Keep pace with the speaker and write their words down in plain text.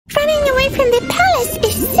view from the palace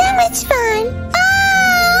is so much fun.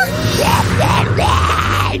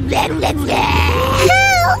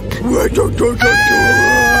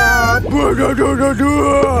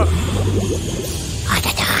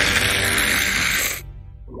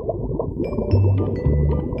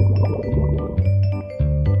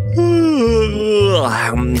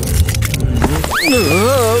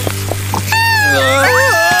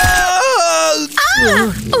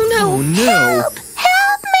 Oh no!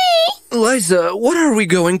 Help me! Liza, what are we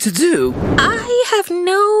going to do? I have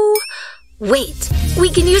no... Wait,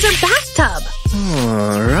 we can use our bathtub.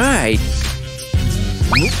 Alright.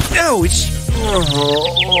 Ouch!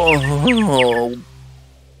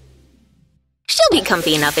 She'll be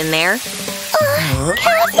comfy enough in there.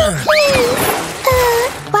 Careful, please.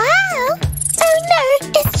 Wow. Oh no,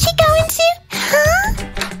 is she going to? Huh?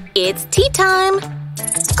 It's tea time.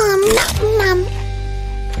 Nom.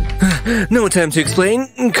 No time to explain.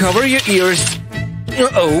 Cover your ears.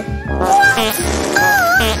 Uh-oh.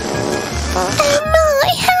 Oh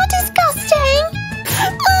my, how disgusting.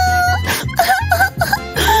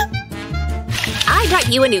 I got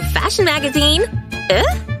you a new fashion magazine.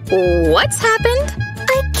 What's happened?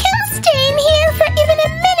 I can't stay in here for even a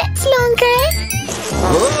minute longer.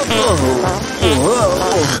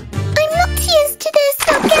 I'm not used to this,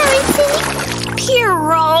 I'll guarantee.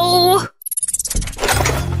 Piero!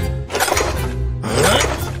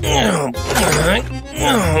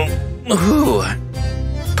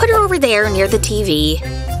 Put her over there near the TV.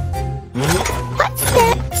 What's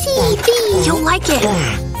that TV? You'll like it.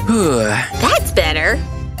 That's better.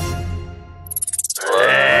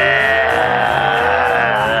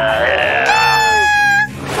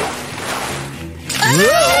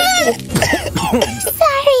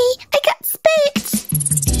 Sorry, I got spooked.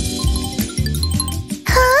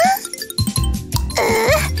 Huh?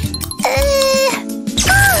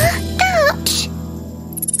 Ouch!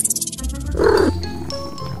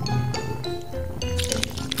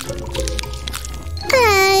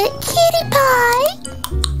 Cutie pie?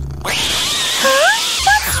 Huh?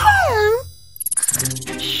 What's wrong?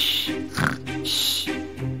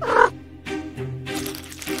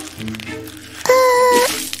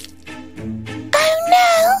 Oh no!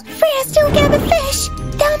 Freya still got the fish!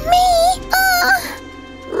 Not me!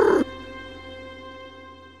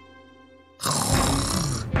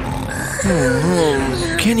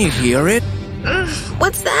 Can you hear it?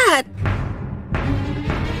 What's that?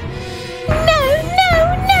 No!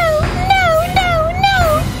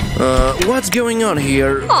 What's going on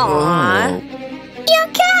here? Aww. Your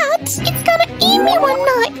cat! It's gonna eat me one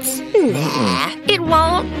night! Nah, it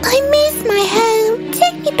won't. I miss my home.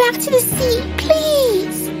 Take me back to the sea,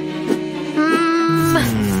 please.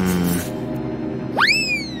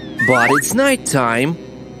 But it's nighttime.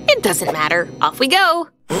 It doesn't matter. Off we go.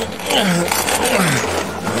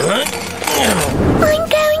 I'm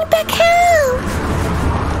going back home.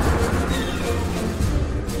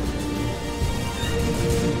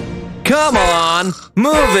 Come on,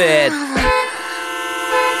 move it!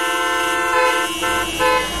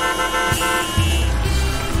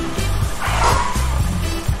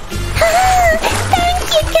 Thank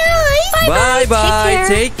you, guys. Bye-bye,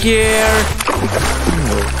 take care.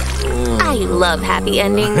 I love happy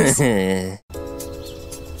endings.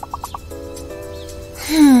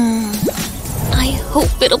 I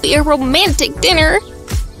hope it'll be a romantic dinner.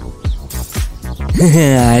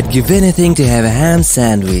 I'd give anything to have a ham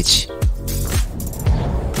sandwich.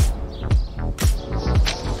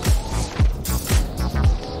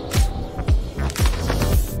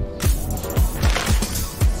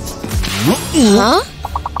 Huh?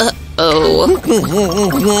 Uh-oh.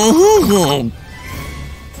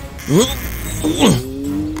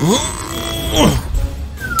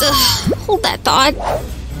 Hold that thought.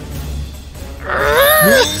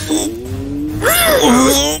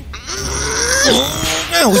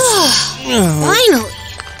 Finally!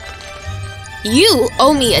 You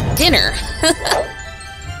owe me a dinner.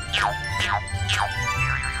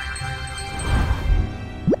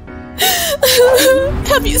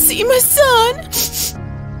 Have you seen my son?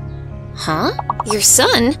 Huh? Your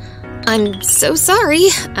son? I'm so sorry.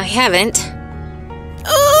 I haven't.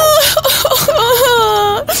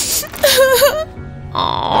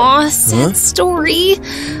 Aw, sad story.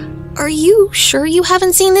 Are you sure you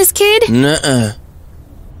haven't seen this kid? Nuh-uh.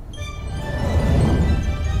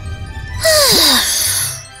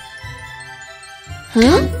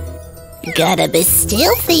 Huh? Gotta be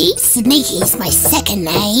stealthy. Sneaky's my second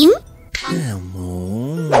name. Huh?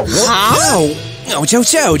 Ouch,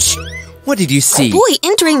 ouch, ouch! What did you see? Boy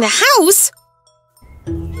entering the house?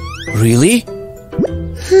 Really?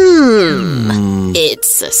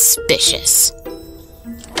 It's suspicious.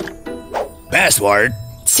 Password.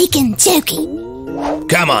 Chicken Jokey.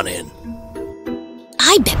 Come on in.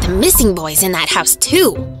 I bet the missing boy's in that house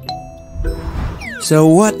too. So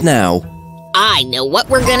what now? I know what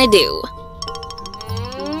we're gonna do.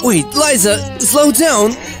 Wait, Liza, slow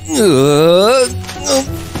down.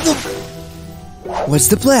 What's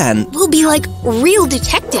the plan? We'll be like real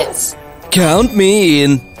detectives. Count me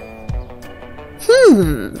in.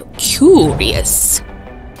 Curious.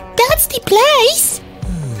 That's the place.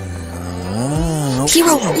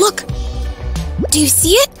 Hero, look. Do you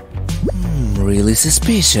see it? Really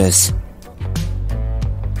suspicious.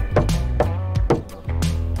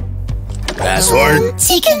 Password.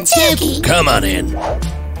 Chicken Jokey. Come on in.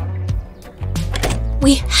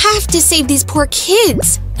 We have to save these poor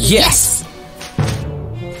kids. Yes.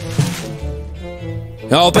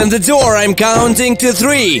 Open the door. I'm counting to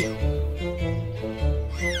 3.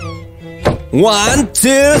 1,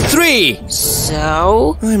 2, 3.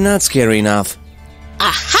 So? I'm not scary enough.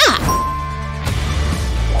 Aha!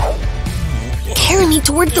 Carry me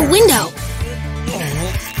toward the window.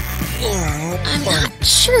 I'm not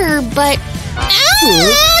sure, but...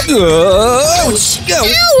 Ouch!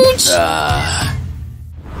 Ouch!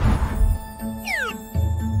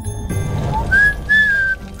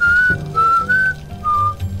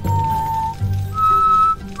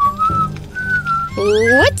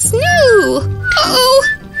 What's new? Uh-oh!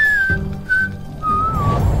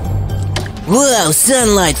 Wow,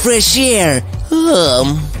 sunlight, fresh air.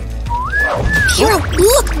 Hero,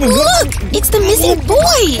 look! Look! It's the missing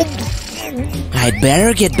boy! I'd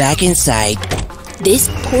better get back inside. This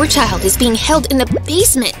poor child is being held in the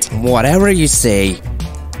basement. Whatever you say.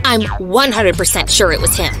 I'm 100% sure it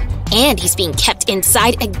was him. And he's being kept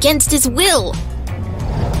inside against his will.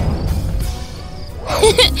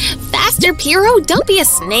 Faster, Piero! Don't be a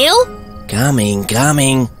snail! Coming.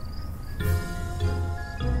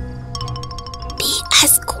 Be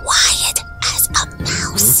as quiet as a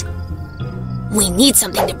mouse. We need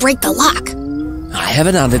something to break the lock. I have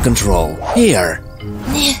it under control. Here.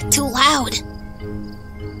 Too loud.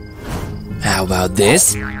 How about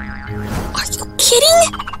this? Are you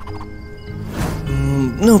kidding?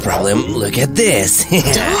 No problem. Look at this.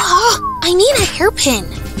 I need a hairpin.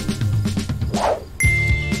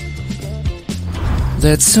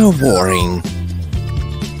 That's so boring.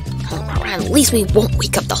 At least we won't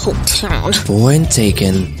wake up the whole town. Point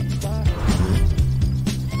taken.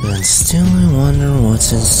 And still I wonder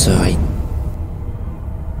what's inside.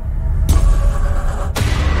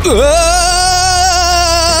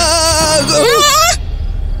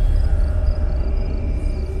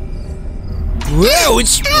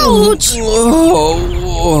 Ouch! Ouch! Hero!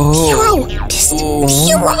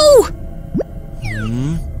 Hero!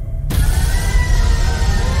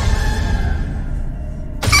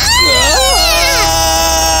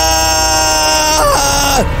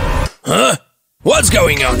 Huh? What's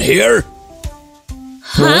going on here?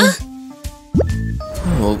 Huh?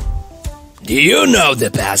 Oh. Do you know the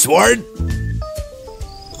password?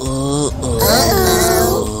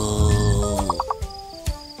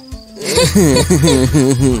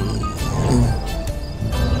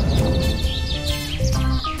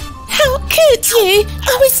 How could you?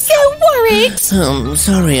 I was so worried.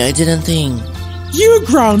 Sorry, I didn't think. You're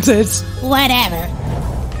grounded. Whatever.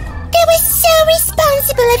 That was so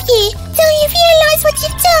responsible of you. Don't you realize what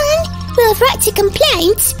you've done? Well, I've write a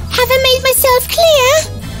complaint. Have I made myself clear?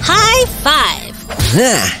 High five!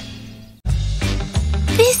 Ah.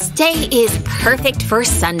 This day is perfect for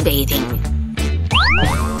sunbathing.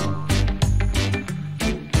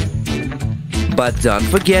 But don't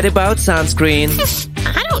forget about sunscreen.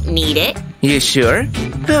 I don't need it. You sure?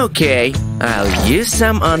 Okay, I'll use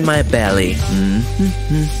some on my belly.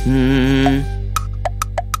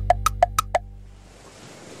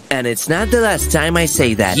 And it's not the last time I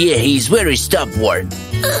say that. Yeah, he's very stubborn.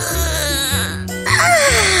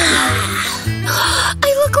 I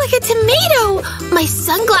look like a tomato! My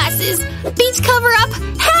sunglasses, beach cover-up,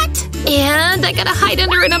 hat, and I gotta hide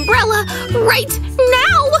under an umbrella right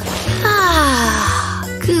now! Ah,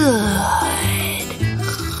 good.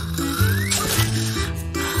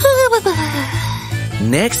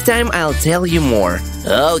 Next time I'll tell you more.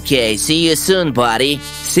 Okay, see you soon, buddy.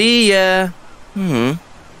 See ya.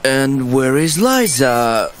 And where is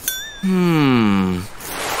Liza?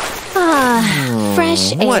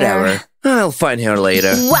 Fresh air. Whatever. I'll find her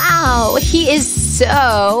later. Wow, he is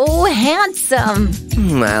so handsome.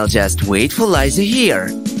 I'll just wait for Liza here.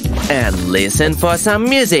 And listen for some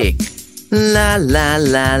music. La la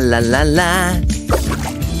la la la la.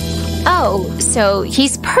 Oh, so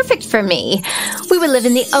he's perfect for me. We would live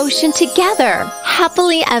in the ocean together,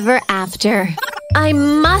 happily ever after. I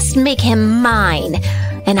must make him mine,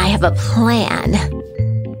 and I have a plan.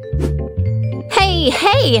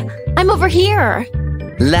 Hey, I'm over here.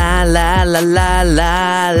 La la la la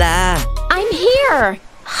la la. I'm here.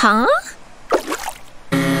 Huh?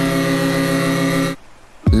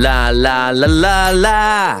 La la la la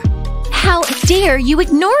la. How dare you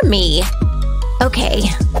ignore me? Okay,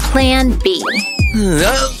 plan B.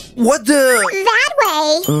 What the? That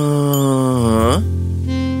way.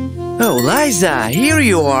 Oh, Liza, here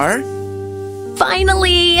you are.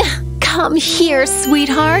 Finally! Come here,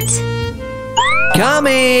 sweetheart.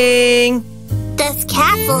 Coming. This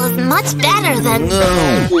castle is much better than...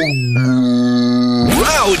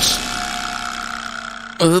 Ouch!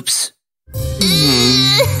 Oops.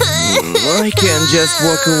 I can't just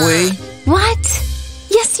walk away. What?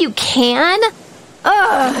 Yes, you can.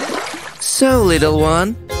 Ugh. So, little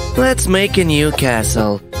one, let's make a new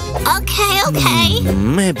castle. Okay.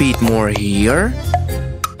 A bit more here.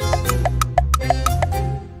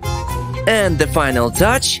 And the final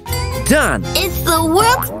touch, done. It's the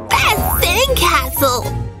world's best sitting castle.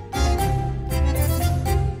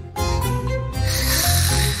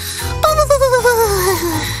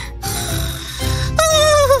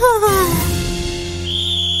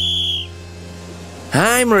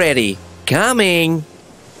 I'm ready. Coming.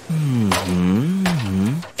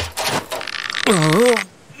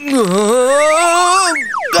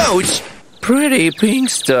 Ouch! Pretty pink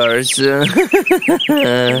stars. What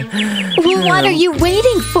are you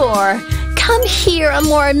waiting for? Come here,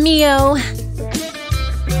 amor mio.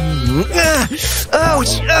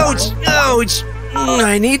 Ouch! Ouch! Ouch!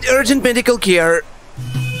 I need urgent medical care.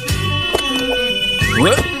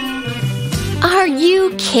 What? Are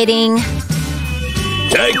you kidding?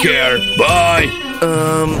 Take care. Bye.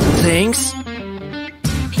 Thanks.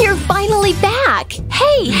 You're finally back.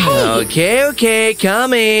 Hey. Okay,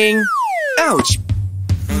 coming. Ouch.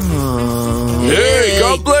 Hey,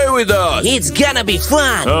 come play with us. It's gonna be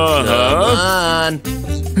fun. Uh-huh.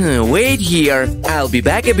 Come on. Wait here. I'll be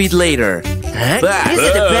back a bit later. This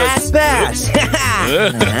is the pass.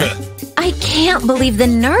 I can't believe the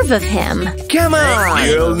nerve of him. Come on.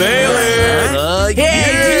 You'll nail it. Hey, do you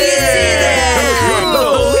see that?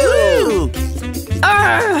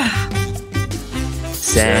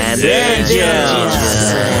 Sand and Jones.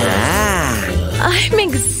 I'm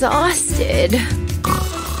exhausted.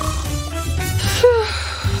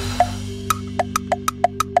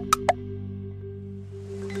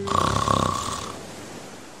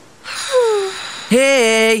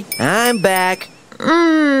 Hey, I'm back.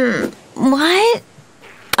 What?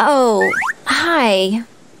 Oh, hi.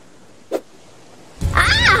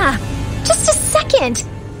 Just a second.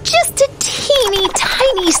 Just a teeny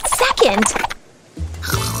tiny second.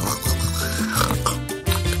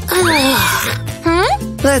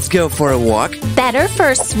 Let's go for a walk. Better for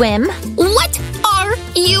a swim. What are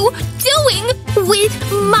you doing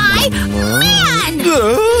with my man?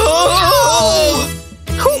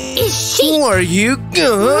 Who is she? Who are you?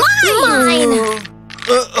 Mine!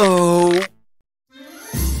 Uh-oh.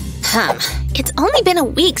 It's only been a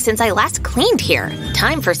week since I last cleaned here.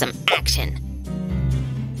 Time for some action.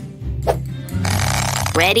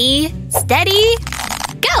 Ready, steady,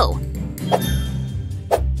 go!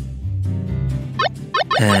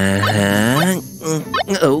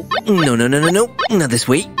 Oh, no. Not this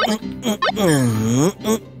way.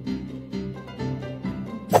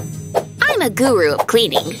 I'm a guru of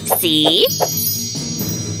cleaning, see?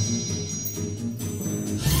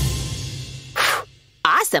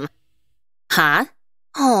 Awesome. Huh?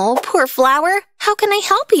 Oh, poor flower. How can I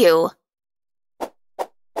help you?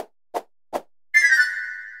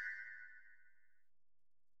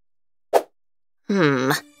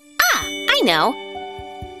 I know.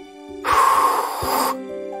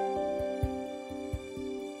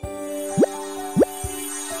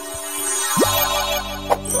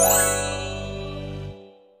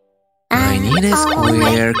 I need a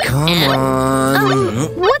square, come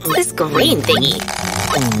on. What's this green thingy?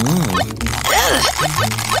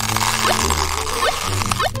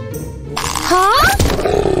 Huh?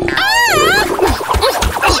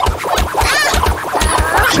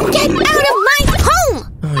 Get out of my home!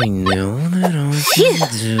 I know that I can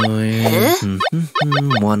do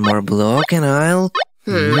it. One more block and I'll...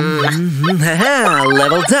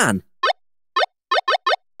 Level done.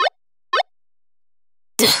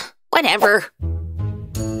 Whatever.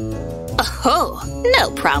 Oh,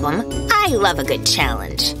 no problem. I love a good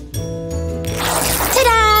challenge.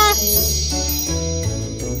 Ta-da!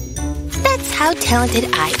 That's how talented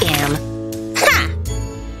I am. Ha!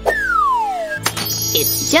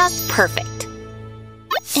 It's just perfect.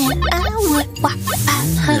 And I would walk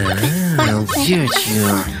I'll get you.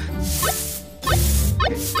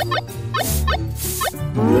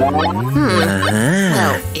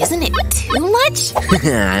 Well, isn't it too much?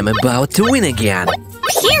 I'm about to win again.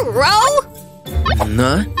 Hero!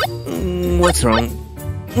 Huh? What's wrong?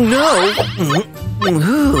 No!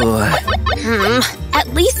 Ooh. At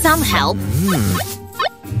least some help.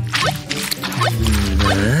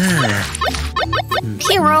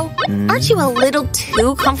 Hero, aren't you a little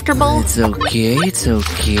too comfortable? It's okay, it's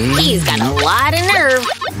okay. He's got a lot of nerve.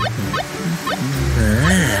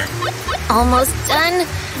 Almost done.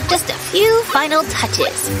 Just a few final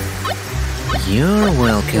touches. You're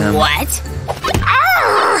welcome. What?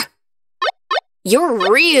 Arr! You're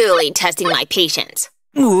really testing my patience.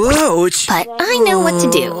 Ouch! But I know what to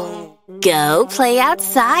do. Go play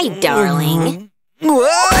outside, darling. Whoa!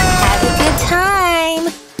 Have a good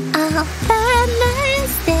time. I'll find myself.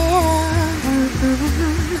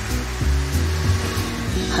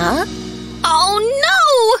 Huh? Oh no!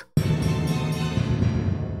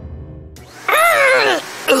 Ugh.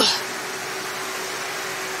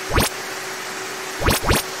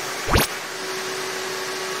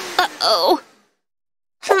 Uh-oh.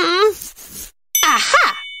 Aha!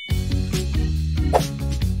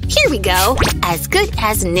 Here we go. As good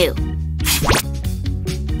as new.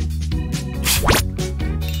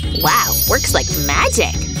 Wow, works like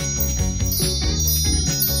magic.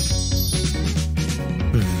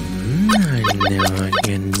 I know I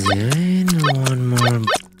can do it. One more.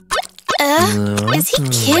 Is he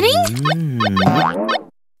kidding?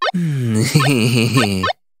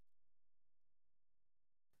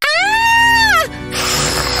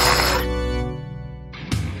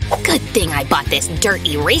 Good thing I bought this dirt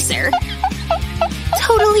eraser.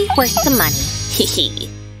 Totally worth the money. Hehe.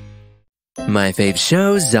 My fave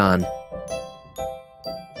show's done.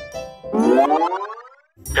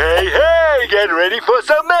 Hey, hey, get ready for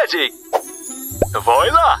some magic!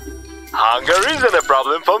 Voila! Hunger isn't a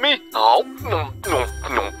problem for me. Oh,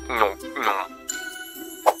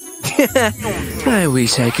 I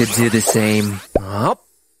wish I could do the same. Oh.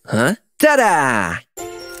 Huh? Ta-da!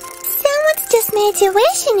 Someone's just made a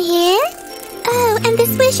wish in here. Oh, and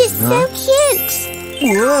this wish is so cute.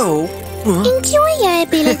 Whoa! Huh? Enjoy your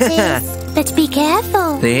abilities, but be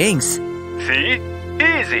careful. Thanks. see?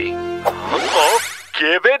 Easy. Oh,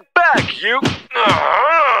 give it back, you.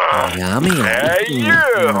 Yummy. Hey, you.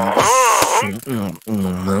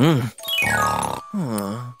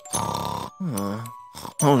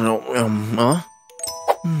 Oh no.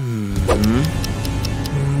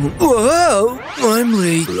 Whoa! I'm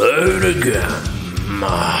late. Late again.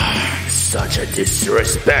 Such a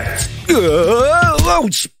disrespect.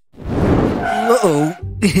 Ouch! Uh-oh.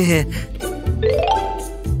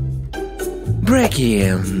 Brekkie.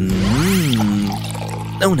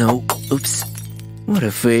 Oh no. Oops. What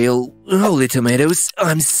a fail. Holy tomatoes,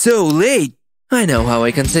 I'm so late. I know how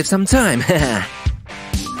I can save some time.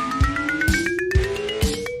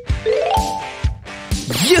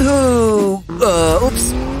 Yo!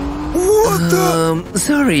 Oops. What the?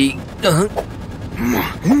 Sorry.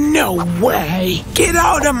 No way! Get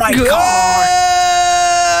out of my car!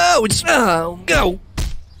 Ouch! Oh, go!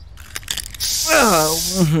 Oh,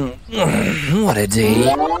 what a day.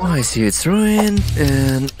 I see it's ruined,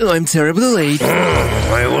 and I'm terribly late.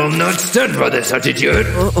 I will not stand for this attitude.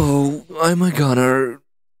 Uh-oh, I'm a goner.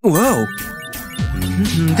 Whoa!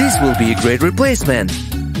 This will be a great replacement.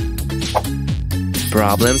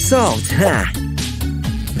 Problem solved, ha!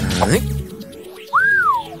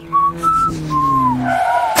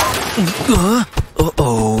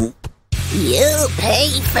 Uh-oh. You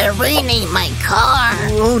paid for ruining my car.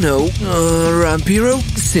 Oh no. Run, Piero.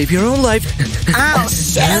 Save your own life. I'll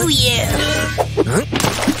show you.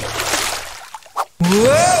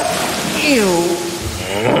 Whoa! Ew.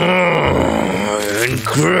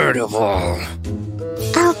 Incredible.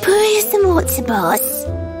 I'll pour you some water, boss.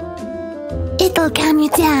 It'll calm you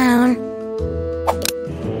down.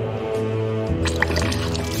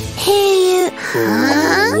 Here you...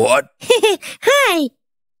 Huh? What? Hi!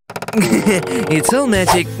 It's all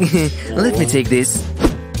magic. Let me take this.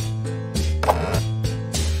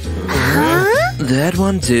 Huh? That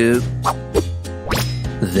one too.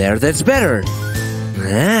 There, that's better.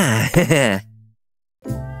 Ah.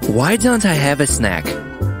 Why don't I have a snack?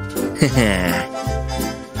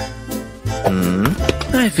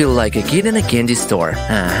 I feel like a kid in a candy store.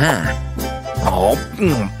 Oh,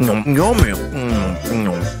 yummy.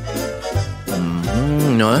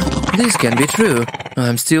 No, this can't be true.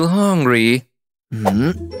 I'm still hungry.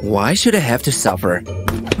 Why should I have to suffer?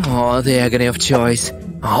 Oh, the agony of choice.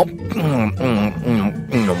 Oh.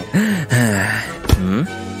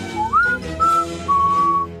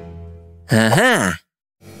 Aha!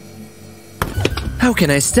 How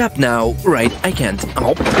can I stop now? Right, I can't.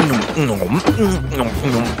 Oh.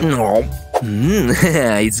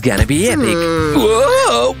 It's gonna be epic.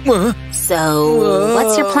 Whoa! So,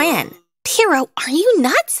 what's your plan? Piero, are you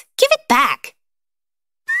nuts? Give it back.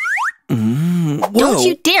 Don't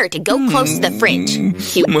you dare to go close to the fridge.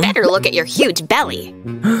 You better look at your huge belly.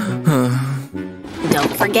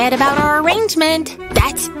 Don't forget about our arrangement.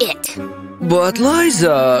 That's it. But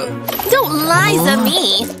Liza... Don't Liza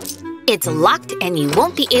me. It's locked and you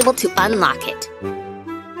won't be able to unlock it.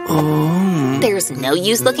 There's no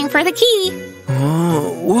use looking for the key.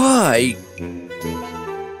 Why?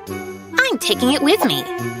 I'm taking it with me.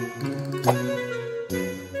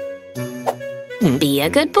 Be a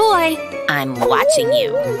good boy. I'm watching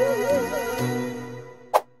you.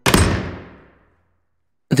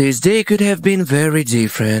 This day could have been very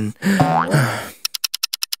different.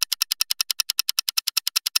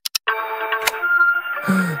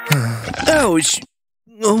 Ouch!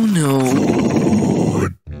 Oh no.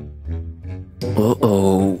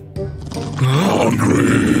 Uh-oh.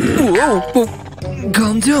 Hungry. Whoa!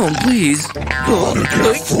 Calm down, please.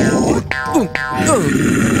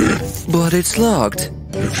 But it's locked.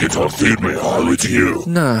 If you don't feed me, I'll eat you.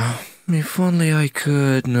 No, if only I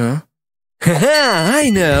could, no? Haha, I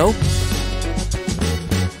know!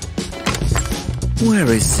 Where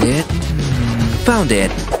is it? Found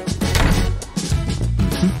it!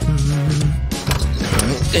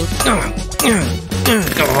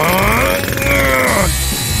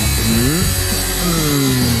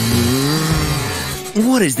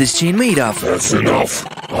 What is this chain made of? That's enough.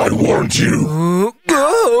 I warned you.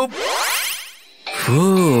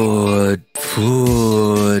 Food,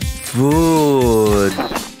 food, food.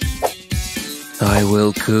 I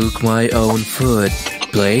will cook my own food.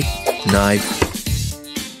 Plate, knife.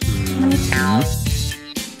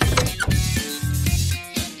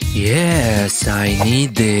 Yes, I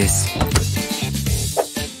need this.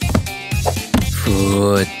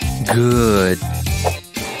 Food, good.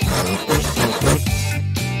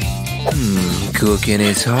 Cooking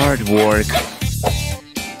is hard work.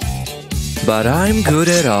 But I'm good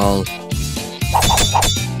at all.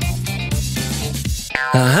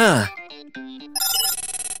 Aha!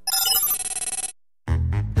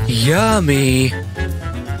 Yummy!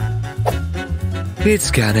 It's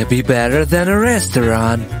gonna be better than a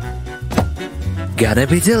restaurant. Gonna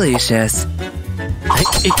be delicious.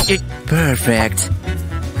 Perfect.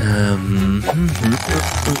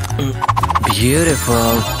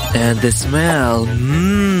 Beautiful. And the smell.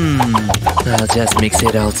 I'll just mix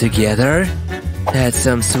it all together. Add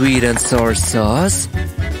some sweet and sour sauce.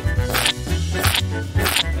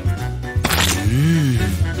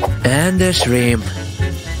 And the shrimp.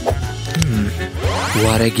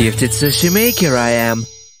 What a gifted sushi maker I am.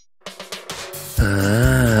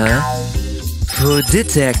 Food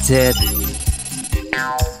detected.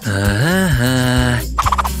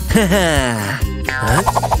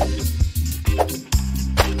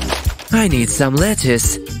 I need some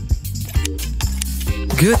lettuce.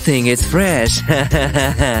 Good thing it's fresh.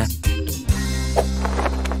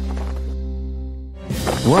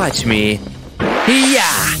 Watch me.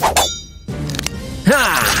 Yeah!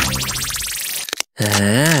 Ha!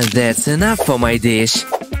 That's enough for my dish.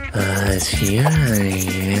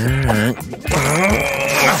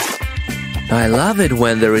 I love it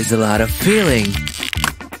when there is a lot of filling.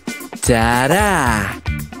 Ta-da!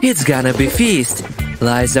 It's gonna be feast.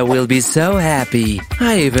 Liza will be so happy.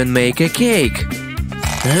 I even make a cake.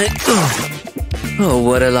 Oh,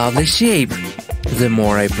 what a lovely shape. The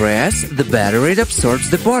more I press, the better it absorbs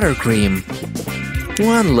the buttercream.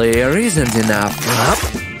 One layer isn't enough.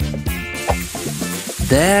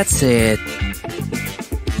 That's it.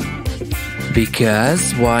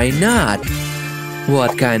 Because why not?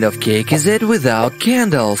 What kind of cake is it without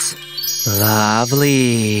candles?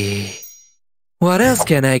 Lovely. What else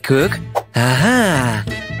can I cook? Aha!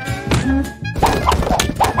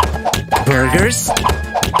 Burgers?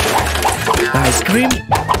 Ice cream?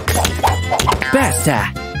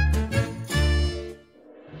 Pasta!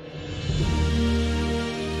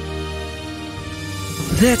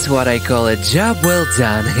 That's what I call a job well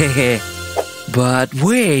done. But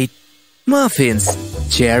wait! Muffins!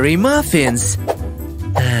 Cherry muffins!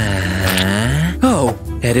 Oh,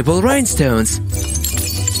 edible rhinestones!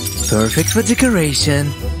 Perfect for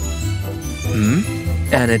decoration.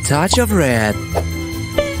 And a touch of red.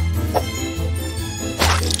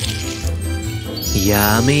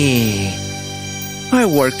 Yummy! I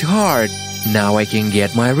worked hard. Now I can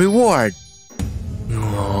get my reward.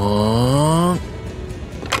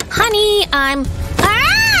 I'm...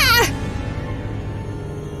 Ah!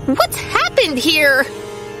 What's happened here?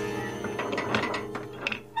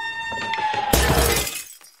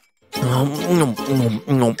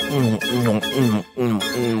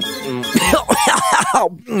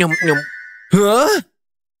 Huh?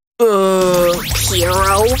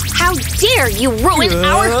 Hero, how dare you ruin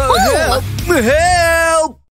our home! Hey!